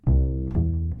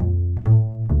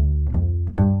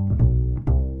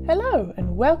Hello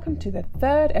and welcome to the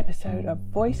third episode of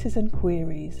Voices and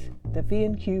Queries, the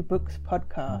V&Q Books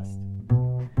podcast.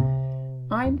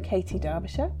 I'm Katie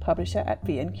Derbyshire, publisher at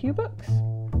V&Q Books.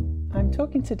 I'm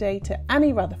talking today to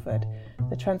Annie Rutherford,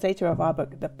 the translator of our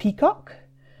book The Peacock,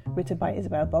 written by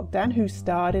Isabel Bogdan, who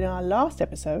starred in our last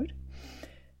episode.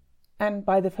 And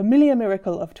by the familiar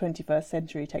miracle of 21st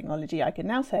century technology, I can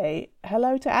now say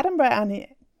hello to Edinburgh,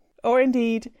 Annie. Or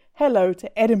indeed, hello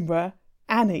to Edinburgh,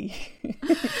 Annie.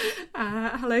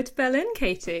 Hello to Berlin,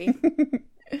 Katie.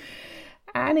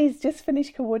 Annie's just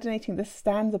finished coordinating the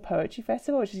Stanza Poetry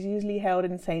Festival, which is usually held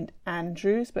in St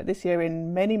Andrews, but this year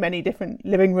in many, many different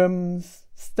living rooms,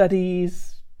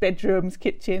 studies, bedrooms,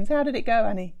 kitchens. How did it go,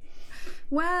 Annie?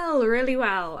 Well, really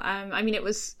well.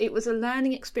 It was a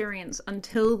learning experience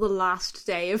until the last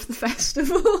day of the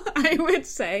festival, I would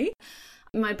say.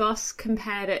 My boss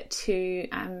compared it to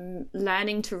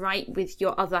learning to write with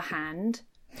your other hand.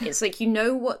 It's like you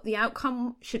know what the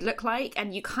outcome should look like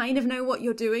and you kind of know what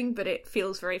you're doing, but it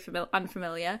feels very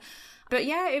unfamiliar. But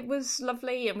yeah, it was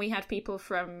lovely, and we had people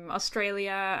from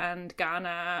Australia and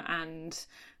Ghana and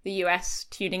the US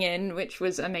tuning in, which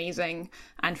was amazing,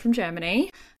 and from Germany.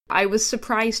 I was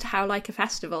surprised how like a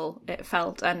festival it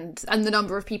felt, and the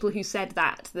number of people who said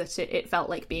that it felt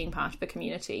like being part of a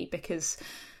community, because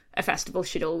a festival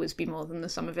should always be more than the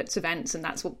sum of its events, and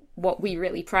that's what we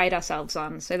really pride ourselves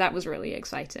on. So that was really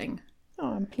exciting.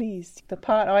 Oh, I'm pleased. The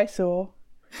part I saw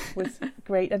was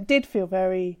great and did feel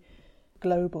very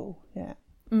global, yeah.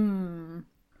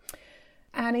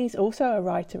 Annie's also a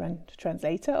writer and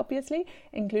translator, obviously,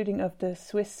 including of the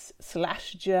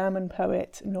Swiss/German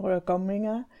poet Nora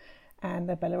Gomringer and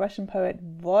the Belarusian poet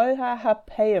Volha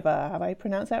Hapeyeva. Have I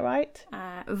pronounced that right?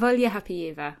 Volha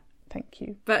Hapeyeva. Thank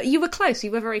you. But you were close.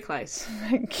 You were very close.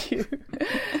 Thank you.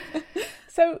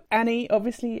 So Annie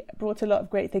obviously brought a lot of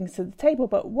great things to the table,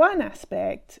 but one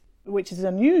aspect which is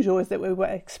unusual is that we were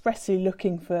expressly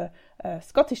looking for a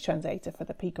Scottish translator for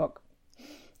the Peacock.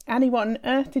 Annie, what on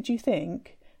earth did you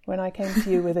think when I came to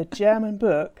you with a German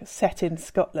book set in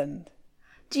Scotland?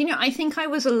 Do you know, I think I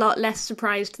was a lot less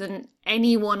surprised than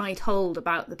anyone I told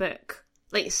about the book.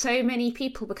 Like, so many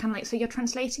people were kind of like, so you're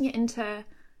translating it into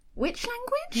which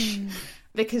language?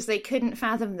 Because they couldn't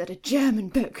fathom that a German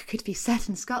book could be set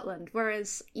in Scotland.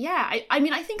 Whereas, yeah,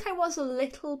 I think I was a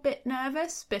little bit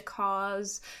nervous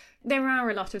because there are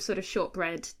a lot of sort of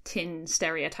shortbread tin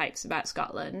stereotypes about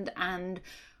Scotland, and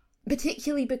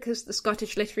particularly because the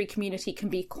Scottish literary community can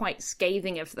be quite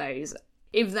scathing of those.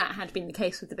 If that had been the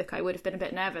case with the book, I would have been a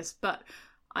bit nervous, but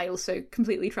I also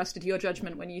completely trusted your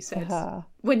judgment when you said,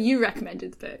 when you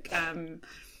recommended the book.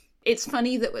 It's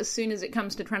funny that as soon as it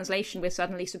comes to translation, we're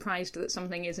suddenly surprised that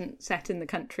something isn't set in the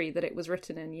country that it was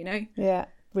written in, you know? Yeah,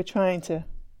 we're trying to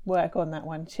work on that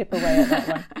one, chip away at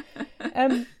that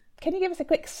one. Can you give us a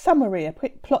quick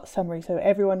plot summary, so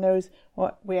everyone knows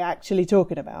what we're actually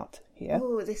talking about here?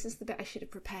 Oh, this is the bit I should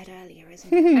have prepared earlier,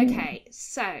 isn't it? Okay,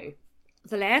 so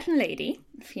the Laird and Lady,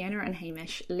 Fiona and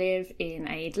Hamish, live in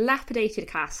a dilapidated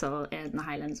castle in the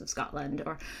Highlands of Scotland.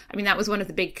 That was one of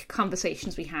the big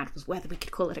conversations we had, was whether we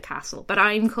could call it a castle. But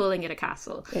I'm calling it a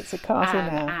castle. It's a castle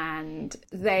now. And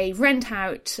they rent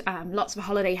out lots of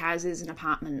holiday houses and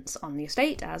apartments on the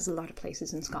estate, as a lot of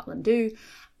places in Scotland do.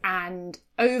 And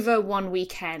over one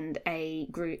weekend, a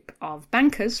group of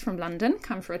bankers from London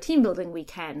come for a team building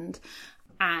weekend.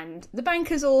 And the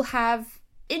bankers all have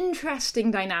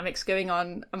interesting dynamics going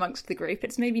on amongst the group.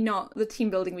 It's maybe not the team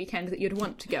building weekend that you'd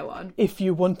want to go on. If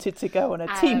you wanted to go on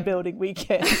a team building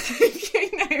weekend.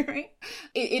 You know, right?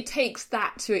 It takes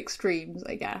that to extremes,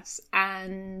 I guess.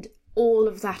 And all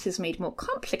of that is made more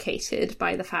complicated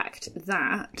by the fact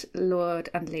that Lord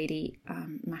and Lady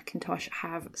Mackintosh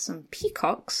have some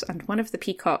peacocks, and one of the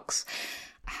peacocks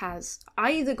has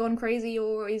either gone crazy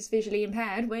or is visually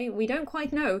impaired, we don't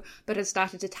quite know, but has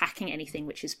started attacking anything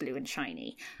which is blue and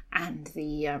shiny. And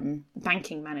the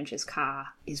banking manager's car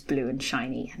is blue and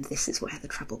shiny, and this is where the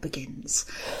trouble begins.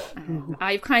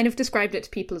 I've kind of described it to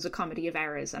people as a comedy of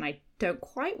errors, and I don't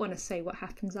quite want to say what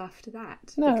happens after that,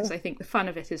 because I think the fun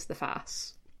of it is the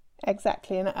farce.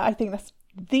 Exactly, and I think that's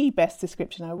the best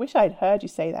description. I wish I'd heard you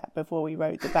say that before we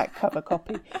wrote the back cover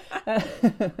copy.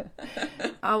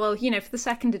 Oh, well, for the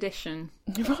second edition.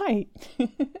 Right.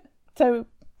 So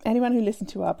anyone who listened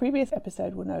to our previous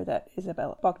episode will know that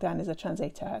Isabel Bogdan is a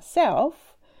translator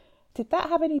herself. Did that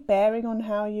have any bearing on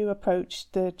how you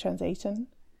approached the translation?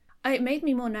 It made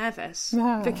me more nervous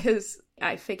because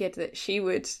I figured that she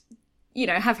would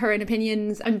have her own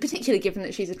opinions, and particularly given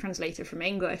that she's a translator from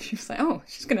English, she was like, oh,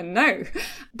 she's going to know.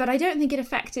 But I don't think it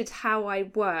affected how I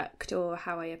worked or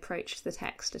how I approached the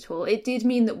text at all. It did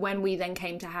mean that when we then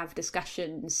came to have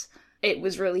discussions it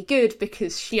was really good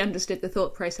because she understood the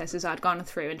thought processes I'd gone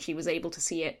through, and she was able to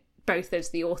see it both as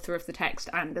the author of the text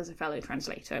and as a fellow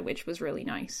translator, which was really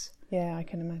nice. Yeah, I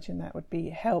can imagine that would be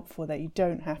helpful, that you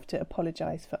don't have to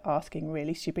apologise for asking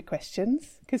really stupid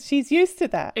questions, because she's used to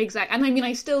that. Exactly. And I mean,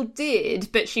 I still did,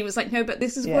 but she was like, no, but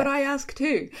this is what I asked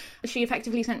too. She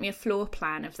effectively sent me a floor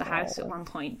plan of the house at one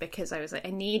point, because I was like,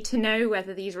 I need to know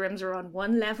whether these rooms are on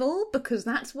one level, because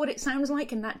that's what it sounds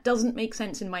like, and that doesn't make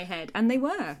sense in my head. And they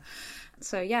were.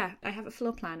 So yeah, I have a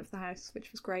floor plan of the house,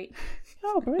 which was great.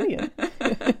 Oh, brilliant.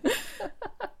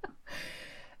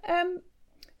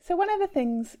 So one of the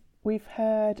things we've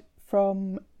heard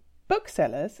from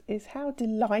booksellers is how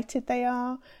delighted they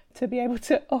are to be able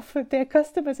to offer their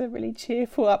customers a really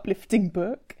cheerful, uplifting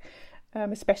book,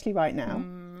 especially right now.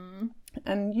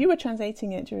 And you were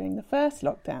translating it during the first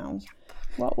lockdown. Yep.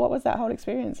 What was that whole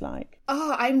experience like?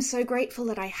 Oh, I'm so grateful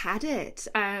that I had it.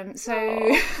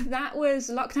 That was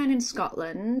lockdown in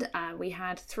Scotland. We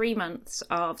had 3 months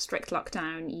of strict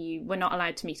lockdown. You were not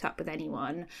allowed to meet up with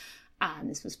anyone.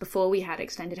 This was before we had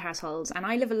extended households, and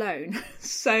I live alone.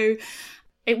 So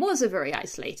it was a very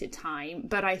isolated time,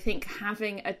 but I think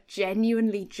having a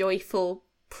genuinely joyful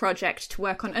project to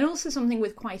work on, and also something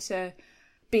with quite a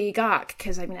big arc,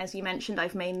 because I mean, as you mentioned,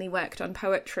 I've mainly worked on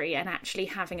poetry, and actually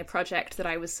having a project that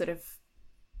I was sort of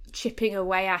chipping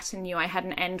away at and knew I had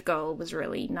an end goal was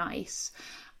really nice.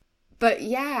 But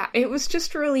yeah, it was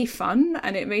just really fun,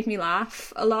 and it made me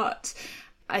laugh a lot.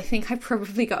 I think I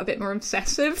probably got a bit more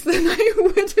obsessive than I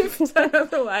would have done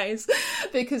otherwise,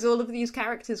 because all of these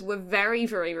characters were very,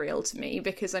 very real to me,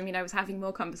 because, I mean, I was having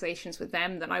more conversations with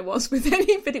them than I was with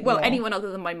anybody, anyone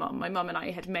other than my mum. My mum and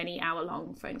I had many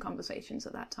hour-long phone conversations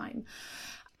at that time.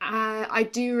 I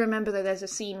do remember that there's a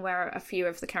scene where a few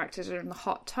of the characters are in the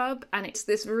hot tub, and it's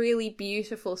this really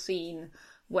beautiful scene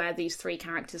where these 3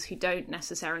 characters who don't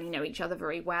necessarily know each other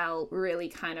very well really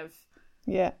kind of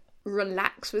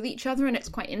relax with each other, and it's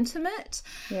quite intimate.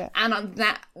 And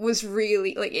that was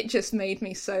really, like, it just made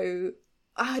me so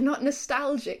not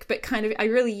nostalgic, but kind of, I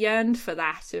really yearned for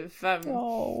that,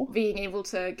 of being able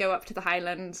to go up to the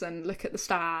Highlands and look at the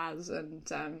stars and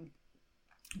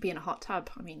be in a hot tub.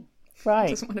 I mean, who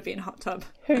doesn't want to be in a hot tub?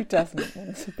 Who doesn't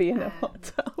want to be in a hot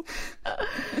tub?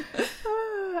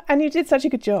 And you did such a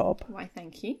good job. Why,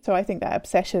 thank you. So I think that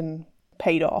obsession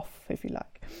paid off, if you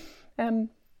like.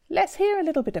 Let's hear a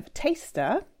little bit of a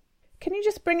taster. Can you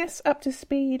just bring us up to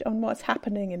speed on what's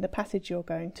happening in the passage you're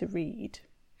going to read?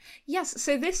 Yes,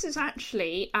 so this is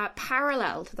actually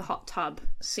parallel to the hot tub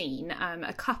scene.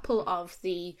 A couple of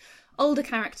the older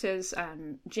characters,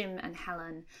 Jim and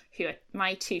Helen, who are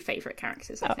my 2 favourite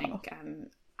characters, I think,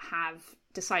 have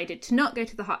decided to not go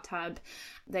to the hot tub.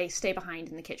 They stay behind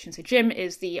in the kitchen. So Jim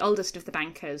is the oldest of the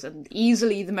bankers and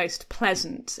easily the most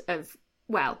pleasant of,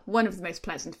 one of the most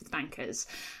pleasant of the bankers.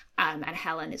 And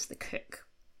Helen is the cook.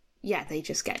 Yeah, they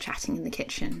just get chatting in the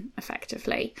kitchen,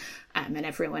 effectively. And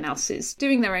everyone else is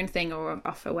doing their own thing or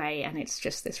off away. And it's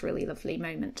just this really lovely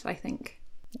moment, I think.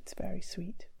 It's very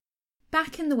sweet.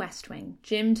 Back in the West Wing,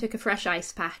 Jim took a fresh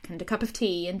ice pack and a cup of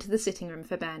tea into the sitting room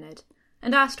for Bernard,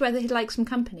 and asked whether he'd like some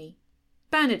company.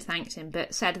 Bernard thanked him,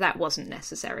 but said that wasn't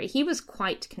necessary. He was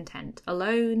quite content,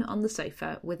 alone on the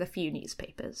sofa with a few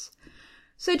newspapers.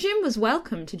 So Jim was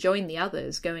welcome to join the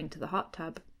others going to the hot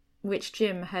tub, which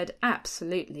Jim had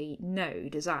absolutely no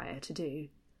desire to do.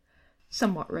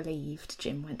 Somewhat relieved,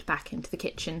 Jim went back into the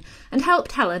kitchen and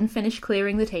helped Helen finish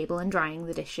clearing the table and drying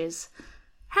the dishes.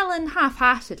 Helen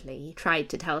half-heartedly tried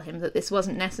to tell him that this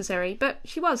wasn't necessary, but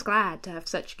she was glad to have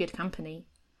such good company.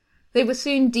 They were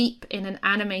soon deep in an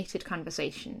animated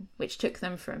conversation, which took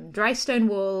them from dry stone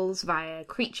walls via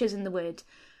creatures in the wood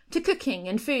to cooking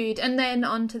and food, and then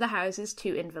on to the house's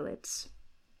 2 invalids.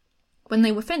 When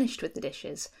they were finished with the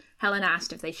dishes, Helen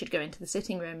asked if they should go into the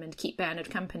sitting room and keep Bernard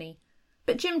company,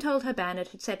 but Jim told her Bernard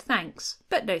had said thanks,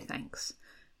 but no thanks,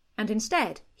 and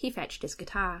instead he fetched his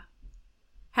guitar.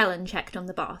 Helen checked on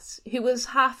the boss, who was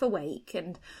half awake,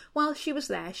 and while she was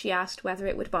there she asked whether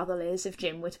it would bother Liz if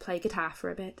Jim would play guitar for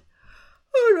a bit.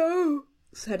 "Oh no,"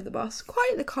 said the boss,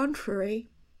 "quite the contrary.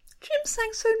 Jim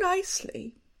sang so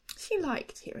nicely. She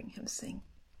liked hearing him sing,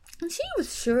 and she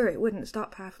was sure it wouldn't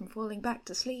stop her from falling back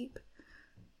to sleep."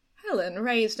 Helen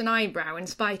raised an eyebrow in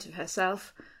spite of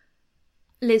herself.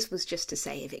 "Liz was just to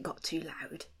say if it got too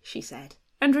loud," she said,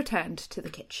 and returned to the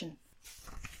kitchen.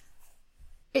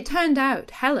 It turned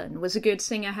out Helen was a good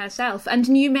singer herself, and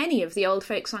knew many of the old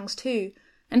folk songs too,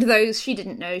 and those she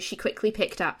didn't know she quickly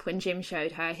picked up when Jim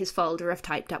showed her his folder of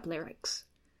typed-up lyrics.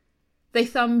 They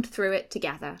thumbed through it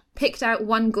together, picked out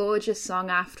one gorgeous song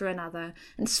after another,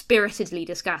 and spiritedly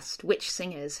discussed which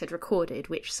singers had recorded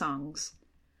which songs.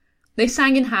 They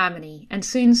sang in harmony and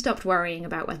soon stopped worrying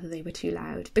about whether they were too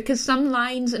loud, because some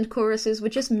lines and choruses were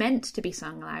just meant to be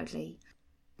sung loudly,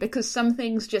 because some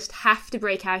things just have to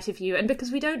break out of you, and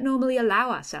because we don't normally allow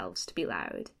ourselves to be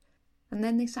loud. And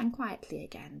then they sang quietly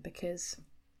again, because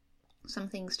some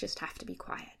things just have to be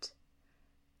quiet.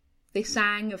 They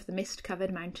sang of the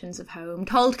mist-covered mountains of home,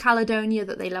 told Caledonia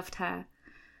that they loved her,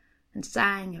 and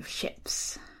sang of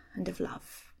ships and of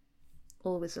love,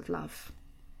 always of love.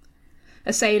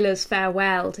 A sailor's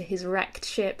farewell to his wrecked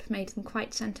ship made them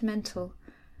quite sentimental.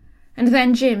 And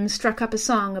then Jim struck up a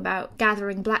song about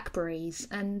gathering blackberries,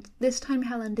 and this time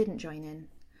Helen didn't join in.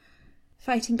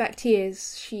 Fighting back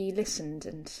tears, she listened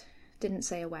and didn't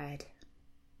say a word.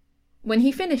 When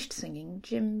he finished singing,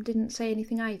 Jim didn't say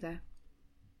anything either.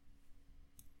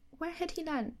 Where had he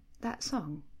learnt that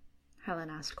song? Helen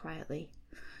asked quietly.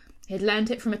 He'd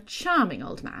learnt it from a charming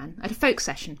old man at a folk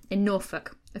session in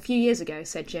Norfolk a few years ago,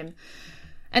 said Jim.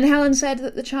 And Helen said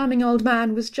that the charming old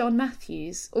man was John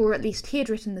Matthews, or at least he had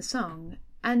written the song,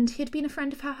 and he had been a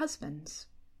friend of her husband's.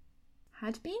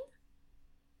 Had been?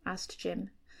 Asked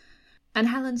Jim. And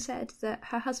Helen said that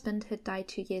her husband had died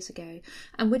 2 years ago,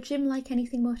 and would Jim like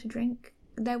anything more to drink?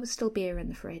 There was still beer in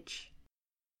the fridge.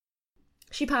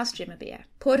 She passed Jim a beer,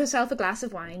 poured herself a glass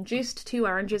of wine, juiced 2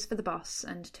 oranges for the boss,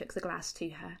 and took the glass to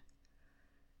her.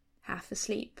 Half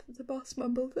asleep, the boss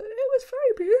mumbled that it was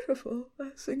very beautiful,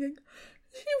 their singing.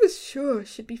 She was sure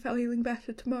she'd be feeling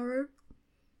better tomorrow.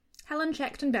 Helen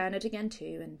checked on Bernard again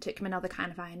too, and took him another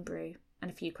can of iron brew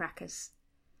and a few crackers.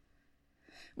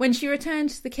 When she returned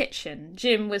to the kitchen,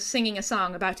 Jim was singing a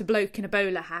song about a bloke in a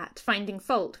bowler hat finding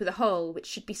fault with a hole which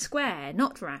should be square,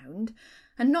 not round,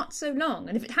 and not so long,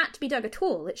 and if it had to be dug at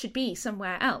all, it should be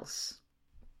somewhere else.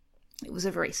 It was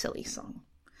a very silly song,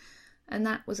 and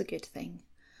that was a good thing,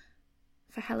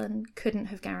 for Helen couldn't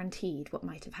have guaranteed what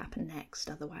might have happened next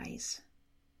otherwise.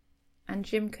 And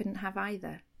Jim couldn't have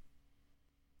either.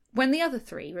 When the other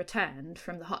 3 returned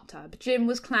from the hot tub, Jim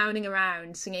was clowning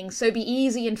around, singing, "So be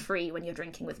easy and free when you're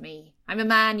drinking with me. I'm a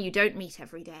man you don't meet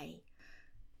every day."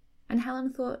 And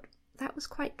Helen thought that was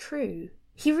quite true.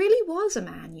 He really was a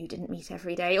man you didn't meet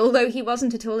every day, although he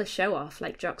wasn't at all a show-off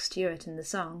like Jock Stewart in the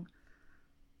song.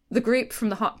 The group from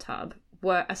the hot tub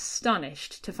were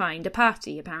astonished to find a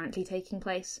party apparently taking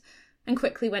place, and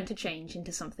quickly went to change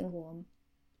into something warm.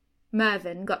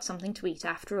 Mervyn got something to eat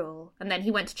after all, and then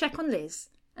he went to check on Liz,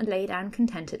 and lay down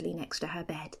contentedly next to her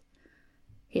bed.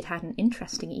 He'd had an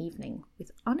interesting evening,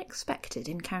 with unexpected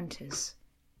encounters.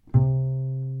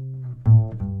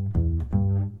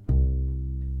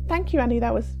 Thank you, Annie,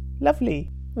 that was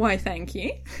lovely. Why, thank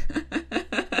you.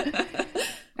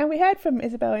 And we heard from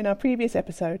Isabel in our previous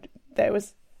episode that it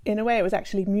was, in a way, it was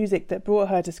actually music that brought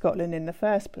her to Scotland in the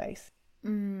first place.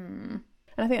 And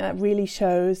I think that really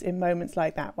shows in moments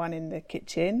like that one in the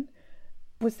kitchen.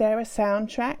 Was there a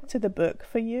soundtrack to the book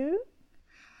for you?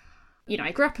 You know,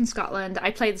 I grew up in Scotland. I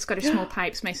play the Scottish small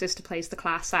pipes. My sister plays the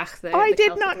clarsach. I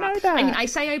did not know that. I mean, I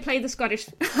say I play the Scottish...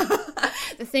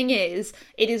 The thing is,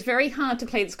 it is very hard to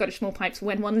play the Scottish small pipes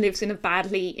when one lives in a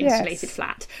badly insulated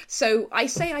flat. So I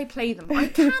say I play them. I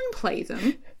can play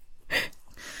them.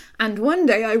 And one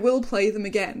day I will play them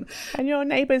again. And your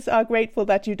neighbours are grateful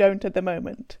that you don't at the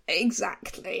moment.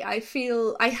 Exactly. I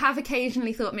have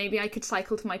occasionally thought maybe I could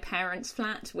cycle to my parents'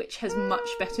 flat, which has much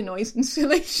better noise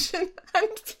insulation,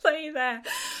 and play there.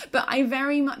 But I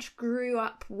very much grew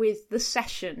up with the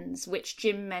sessions, which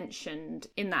Jim mentioned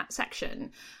in that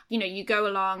section. You know, you go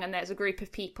along and there's a group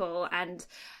of people, and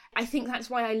I think that's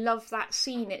why I love that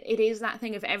scene. It is that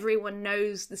thing of everyone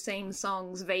knows the same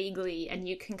songs vaguely, and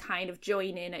you can kind of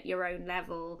join in at your own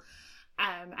level.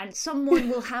 And someone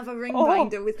will have a ring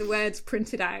binder with the words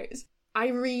printed out. I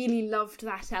really loved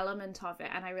that element of it,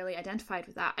 and I really identified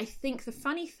with that. I think the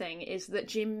funny thing is that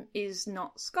Jim is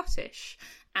not Scottish,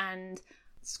 and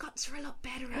Scots are a lot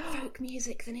better at folk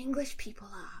music than English people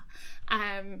are.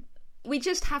 We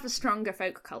just have a stronger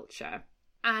folk culture.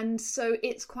 And so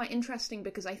it's quite interesting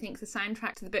because I think the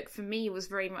soundtrack to the book for me was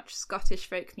very much Scottish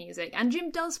folk music. And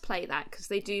Jim does play that because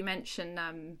they do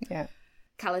mention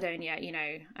Caledonia, you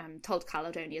know, told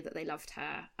Caledonia that they loved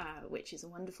her, which is a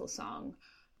wonderful song.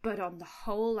 But on the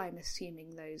whole, I'm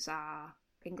assuming those are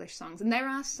English songs. And there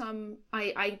are some,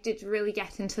 I did really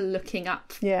get into looking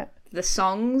up the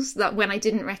songs that when I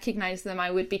didn't recognise them,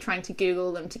 I would be trying to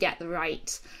Google them to get the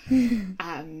right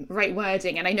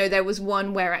wording. And I know there was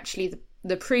one where actually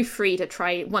the proofreader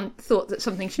thought that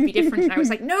something should be different, and I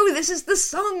was like, no, this is the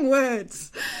song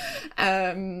words.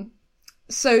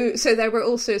 So there were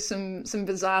also some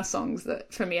bizarre songs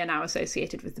that for me are now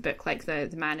associated with the book, like the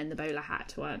man in the bowler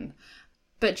hat one.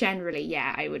 But generally,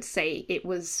 yeah, I would say it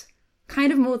was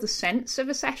kind of more the sense of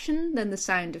a session than the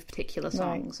sound of particular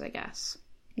songs, right. I guess.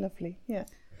 Lovely, yeah.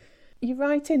 You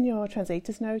write in your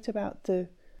translator's note about the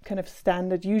kind of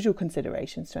standard usual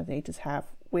considerations translators have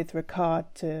with regard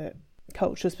to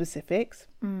cultural specifics.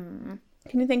 Can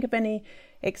you think of any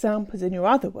examples in your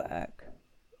other work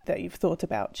that you've thought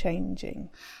about changing?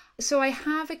 So I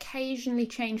have occasionally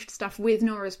changed stuff with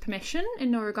Nora's permission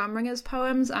in Nora Gomringer's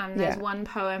poems. There's one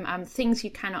poem, Things You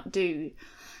Cannot Do.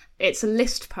 It's a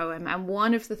list poem, and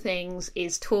one of the things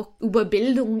is talk über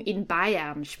Bildung in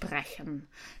Bayern sprechen.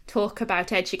 Talk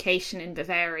about education in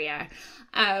Bavaria.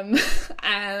 I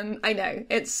know,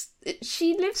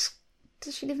 she lives...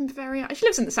 Does she live in Bavaria? She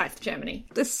lives in the south of Germany.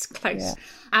 This is close. Yeah.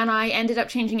 And I ended up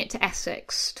changing it to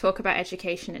Essex. Talk about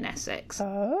education in Essex.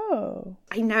 Oh.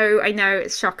 I know,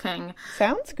 it's shocking.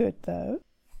 Sounds good, though.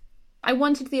 I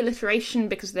wanted the alliteration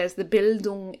because there's the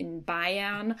Bildung in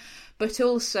Bayern, but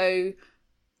also,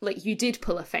 like, you did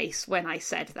pull a face when I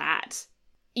said that.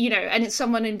 You know, and it's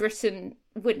someone in Britain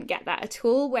wouldn't get that at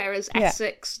all, whereas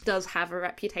Essex does have a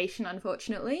reputation,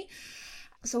 unfortunately.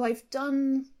 So I've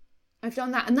done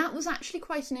that, and that was actually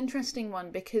quite an interesting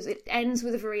one because it ends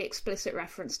with a very explicit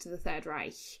reference to the Third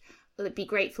Reich. Be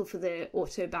grateful for the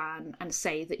Autobahn and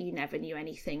say that you never knew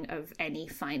anything of any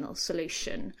final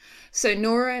solution. So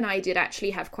Nora and I did actually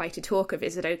have quite a talk of,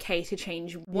 is it okay to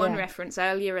change one reference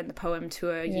earlier in the poem to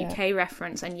a UK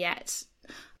reference, and yet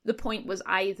the point was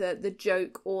either the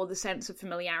joke or the sense of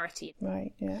familiarity.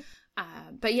 Right, yeah.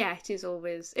 But yeah,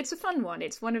 it's a fun one.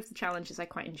 It's one of the challenges I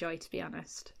quite enjoy, to be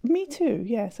honest. Me too,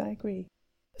 yes, I agree.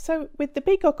 So with the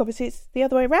Peacock, obviously, it's the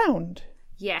other way around.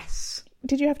 Yes.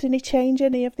 Did you have to change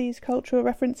any of these cultural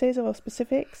references or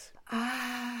specifics?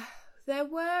 There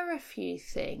were a few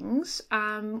things.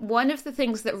 One of the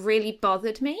things that really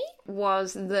bothered me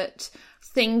was that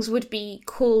things would be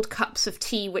called cups of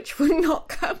tea, which were not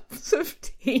cups of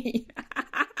tea.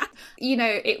 You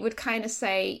know, it would kind of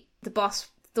say the boss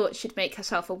thought she'd make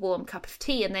herself a warm cup of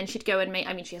tea, and then she'd go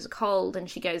and she has a cold and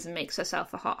she goes and makes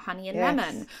herself a hot honey and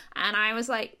lemon. And I was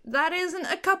like, that isn't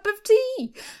a cup of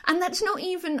tea. And that's not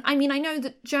even, I know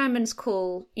that Germans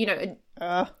call, you know,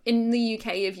 in the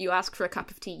UK, if you ask for a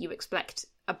cup of tea, you expect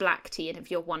a black tea, and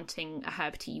if you're wanting a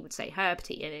herb tea, you would say herb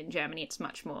tea. And in Germany, it's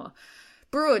much more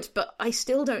broad, but I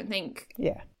still don't think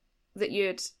that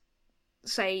you'd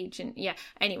say,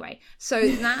 anyway, so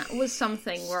that was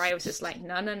something where I was just like,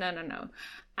 no.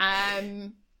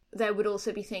 There would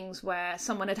also be things where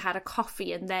someone had had a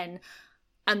coffee and then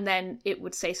it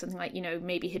would say something like, you know,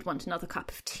 maybe he'd want another cup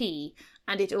of tea,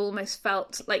 and it almost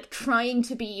felt like trying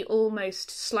to be almost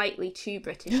slightly too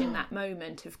British in that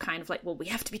moment of kind of like, well, we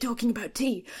have to be talking about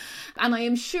tea. And I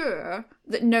am sure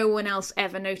that no one else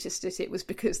ever noticed it. It was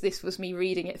because this was me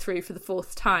reading it through for the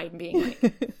fourth time, being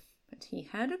like, he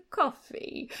had a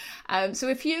coffee. So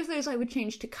a few of those I would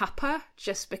change to cuppa,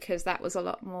 just because that was a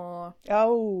lot more...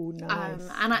 Oh, nice.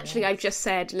 And actually I've just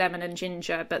said lemon and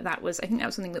ginger, but I think that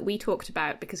was something that we talked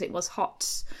about because it was hot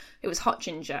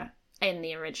ginger in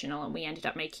the original, and we ended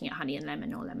up making it honey and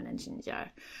lemon or lemon and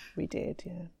ginger. We did,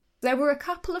 yeah. There were a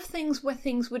couple of things where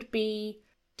things would be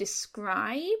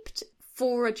described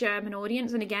for a German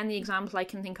audience, and again, the example I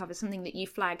can think of is something that you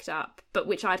flagged up, but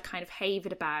which I'd kind of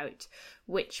havered about,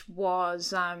 which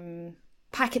was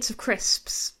packets of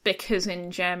crisps, because in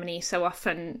Germany so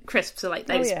often crisps are like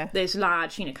those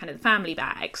large, you know, kind of the family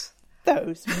bags.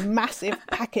 Those massive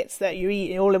packets that you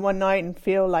eat all in one night and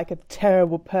feel like a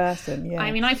terrible person, yeah.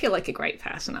 I mean, I feel like a great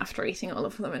person after eating all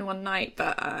of them in one night,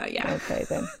 but yeah. Okay,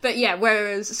 then. But yeah,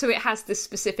 so it has this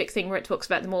specific thing where it talks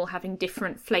about them all having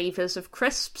different flavours of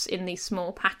crisps in these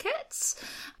small packets.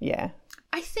 Yeah.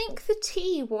 I think the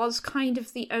tea was kind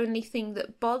of the only thing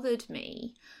that bothered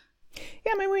me.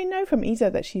 Yeah, I mean, we know from Isa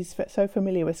that she's so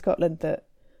familiar with Scotland that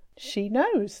she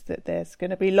knows that there's going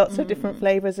to be lots of different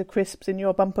flavours of crisps in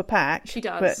your bumper pack. She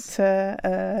does.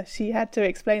 But she had to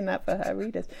explain that for her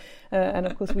readers. And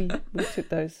of course, we took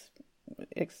those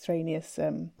extraneous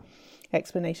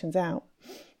explanations out.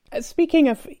 Speaking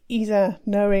of Isa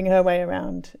knowing her way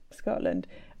around Scotland,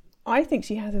 I think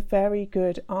she has a very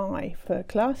good eye for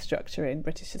class structure in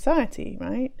British society,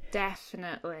 right?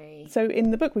 Definitely. So in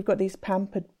the book, we've got these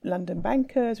pampered London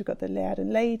bankers, we've got the laird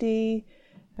and lady,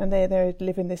 and they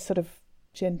live in this sort of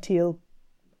genteel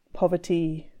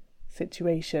poverty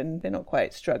situation. They're not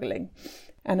quite struggling.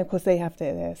 And of course, they have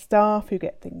their staff who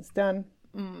get things done.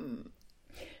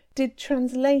 Did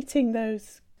translating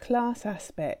those class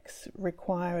aspects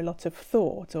require a lot of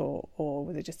thought, or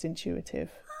was it just intuitive?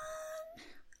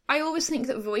 I always think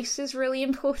that voice is really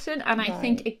important, and I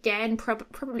think, again,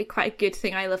 probably quite a good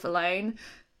thing I live alone.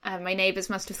 My neighbours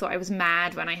must have thought I was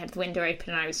mad when I had the window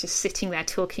open and I was just sitting there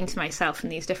talking to myself in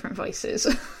these different voices.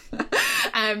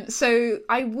 So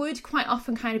I would quite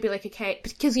often kind of be like, okay,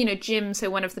 because, you know, Jim,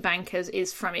 so one of the bankers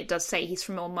it does say he's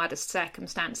from more modest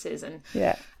circumstances. And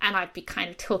I'd be kind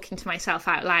of talking to myself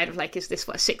out loud of like, is this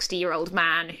what a 60-year-old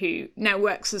man who now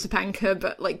works as a banker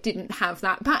but like didn't have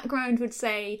that background would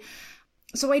say?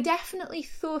 So I definitely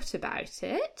thought about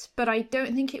it, but I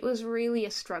don't think it was really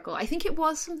a struggle. I think it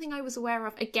was something I was aware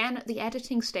of. Again, at the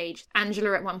editing stage,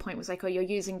 Angela at one point was like, oh, you're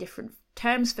using different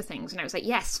terms for things. And I was like,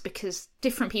 yes, because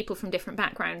different people from different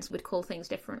backgrounds would call things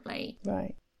differently.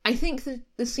 Right. I think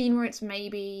the scene where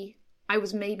I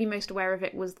was maybe most aware of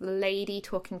it was the lady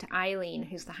talking to Eileen,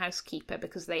 who's the housekeeper,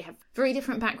 because they have very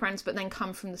different backgrounds, but then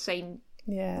come from the same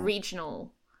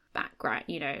regional background,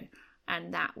 you know,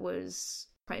 and that was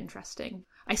quite interesting.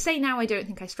 I say now I don't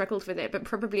think I struggled with it, but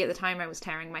probably at the time I was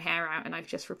tearing my hair out and I've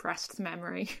just repressed the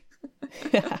memory.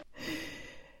 Yeah.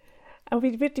 And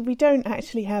we don't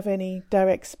actually have any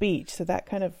direct speech, so that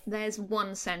kind of... There's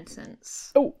one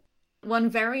sentence. Oh! One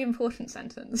very important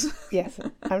sentence. Yes,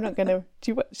 I'm not going to...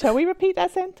 Shall we repeat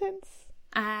that sentence?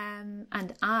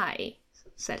 And I,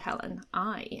 said Helen,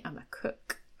 I am a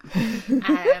cook.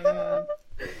 I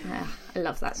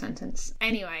love that sentence.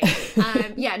 Anyway,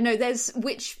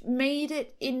 which made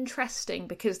it interesting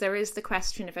because there is the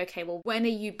question of, okay, well, when are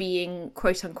you being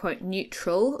quote unquote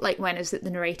neutral? Like, when is it the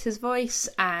narrator's voice?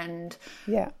 And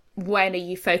when are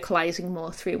you focalizing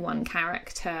more through one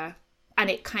character? And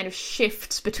it kind of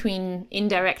shifts between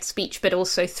indirect speech, but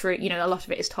also through, you know, a lot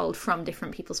of it is told from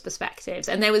different people's perspectives.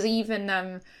 And there was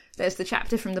even, there's the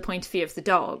chapter from the point of view of the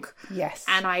dog. Yes.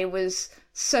 And I was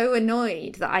so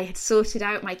annoyed that I had sorted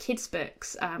out my kids'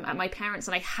 books at my parents'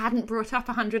 and I hadn't brought up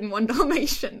 101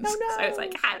 Dalmatians. Oh, no. So I was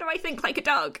like, how do I think like a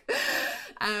dog?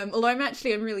 Although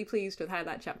I'm really pleased with how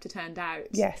that chapter turned out.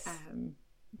 Yes.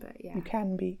 But yeah. You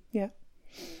can be, yeah.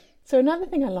 So another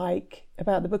thing I like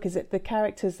about the book is that the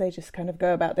characters, they just kind of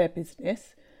go about their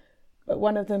business. But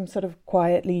one of them sort of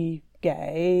quietly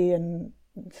gay and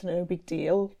it's no big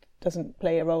deal, doesn't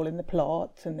play a role in the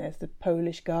plot. And there's the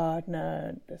Polish gardener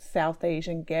and the South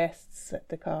Asian guests at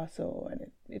the castle.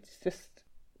 And it's just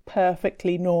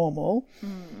perfectly normal.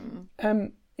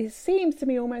 It seems to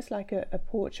me almost like a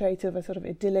portrait of a sort of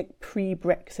idyllic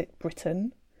pre-Brexit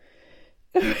Britain.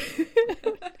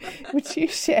 Would you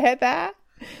share that?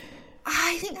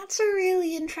 I think that's a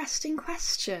really interesting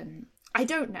question. I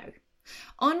don't know.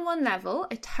 On one level,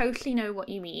 I totally know what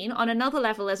you mean. On another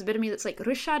level, there's a bit of me that's like,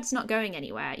 Ryszard's not going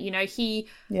anywhere. You know,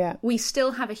 we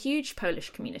still have a huge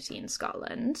Polish community in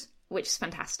Scotland, which is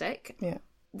fantastic. Yeah.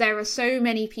 There are so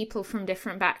many people from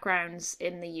different backgrounds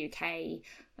in the UK.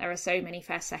 There are so many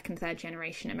first, second, third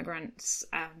generation immigrants,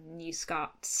 New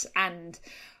Scots, and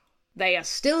they are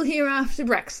still here after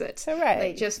Brexit. Hooray.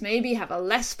 They just maybe have a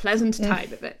less pleasant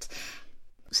time of it.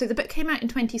 So the book came out in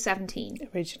 2017.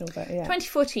 Original book, yeah.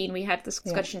 2014, we had the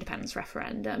Scottish independence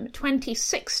referendum.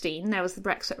 2016, there was the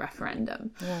Brexit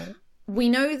referendum. Right. We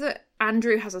know that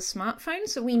Andrew has a smartphone,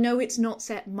 so we know it's not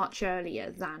set much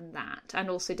earlier than that. And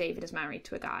also David is married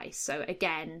to a guy. So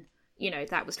again, you know,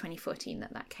 that was 2014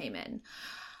 that came in.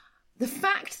 The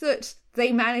fact that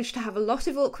they managed to have a lot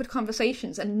of awkward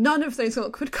conversations and none of those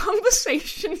awkward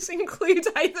conversations include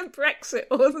either Brexit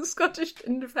or the Scottish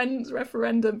independence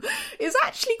referendum is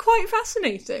actually quite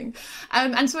fascinating.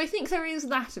 And so I think there is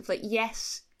that of like,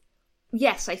 yes,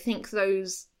 I think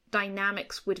those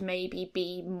dynamics would maybe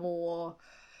be more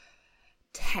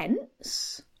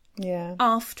tense. Yeah.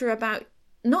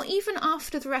 Not even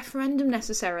after the referendum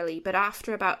necessarily, but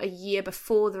after about a year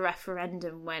before the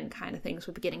referendum when kind of things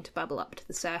were beginning to bubble up to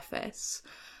the surface.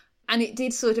 And it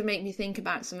did sort of make me think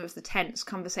about some of the tense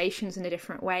conversations in a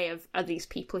different way of these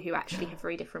people who actually have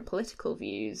very different political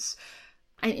views.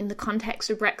 And in the context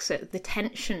of Brexit, the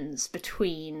tensions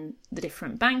between the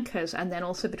different bankers and then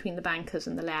also between the bankers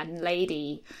and the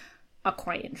landlady are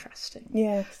quite interesting.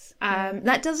 Yes.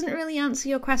 That doesn't really answer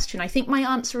your question. I think my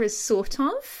answer is sort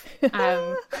of.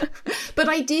 But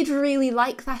I did really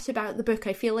like that about the book.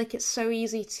 I feel like it's so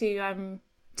easy to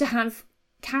have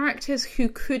characters who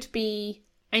could be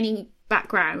any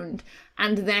background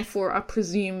and therefore are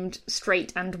presumed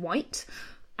straight and white.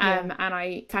 And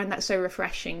I found that so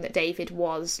refreshing that David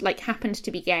happened to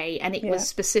be gay and it was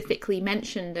specifically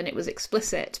mentioned and it was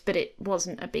explicit, but it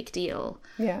wasn't a big deal.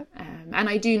 Yeah. And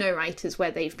I do know writers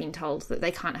where they've been told that they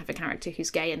can't have a character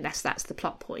who's gay unless that's the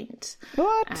plot point.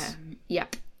 What?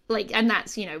 Yep. And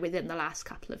that's, you know, within the last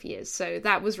couple of years. So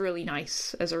that was really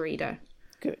nice as a reader.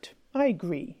 Good. I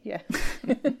agree, yeah.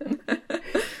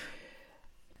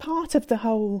 Part of the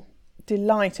whole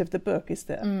delight of the book is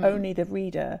that only the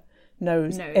reader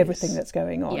knows everything that's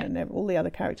going on, Yeah. and all the other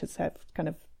characters have kind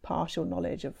of partial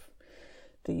knowledge of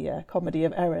the comedy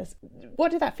of errors.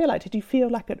 What did that feel like? Did you feel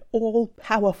like an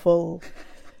all-powerful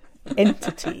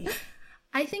entity?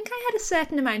 I think I had a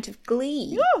certain amount of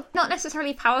glee. Yeah. Not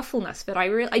necessarily powerfulness, but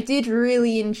I did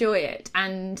really enjoy it.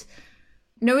 And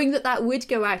knowing that would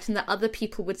go out and that other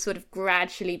people would sort of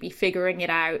gradually be figuring it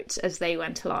out as they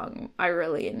went along, I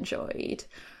really enjoyed.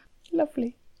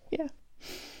 Lovely, yeah.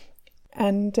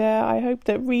 And I hope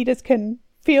that readers can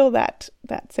feel that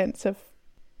sense of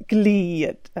glee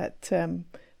at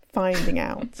finding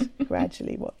out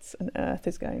gradually what on earth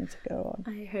is going to go on.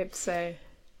 I hope so.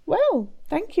 Well,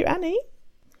 thank you, Annie.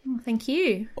 Oh, thank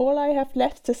you. All I have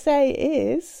left to say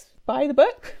is buy the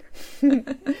book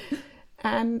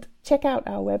and check out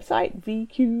our website,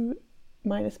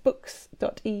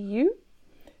 vq-books.eu.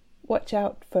 Watch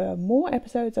out for more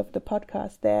episodes of the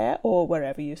podcast there or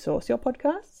wherever you source your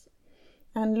podcasts.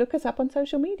 And look us up on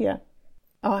social media.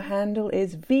 Our handle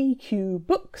is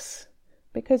VQBooks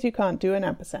because you can't do an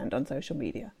ampersand on social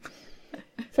media.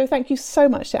 So thank you so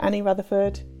much to Annie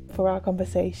Rutherford for our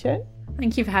conversation.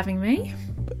 Thank you for having me.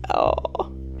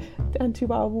 Oh, and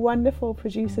to our wonderful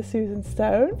producer Susan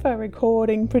Stone for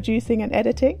recording, producing and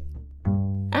editing.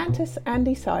 And to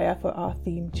Andy Sire for our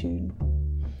theme tune.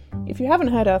 If you haven't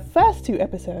heard our first 2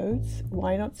 episodes,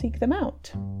 why not seek them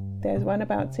out? There's one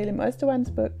about Selim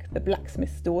Özdoğan's book, The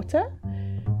Blacksmith's Daughter.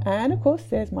 And of course,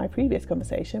 there's my previous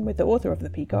conversation with the author of The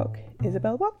Peacock,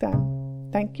 Isabel Bogdan.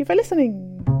 Thank you for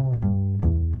listening.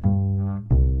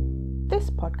 This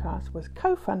podcast was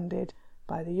co-funded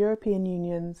by the European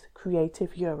Union's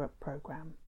Creative Europe programme.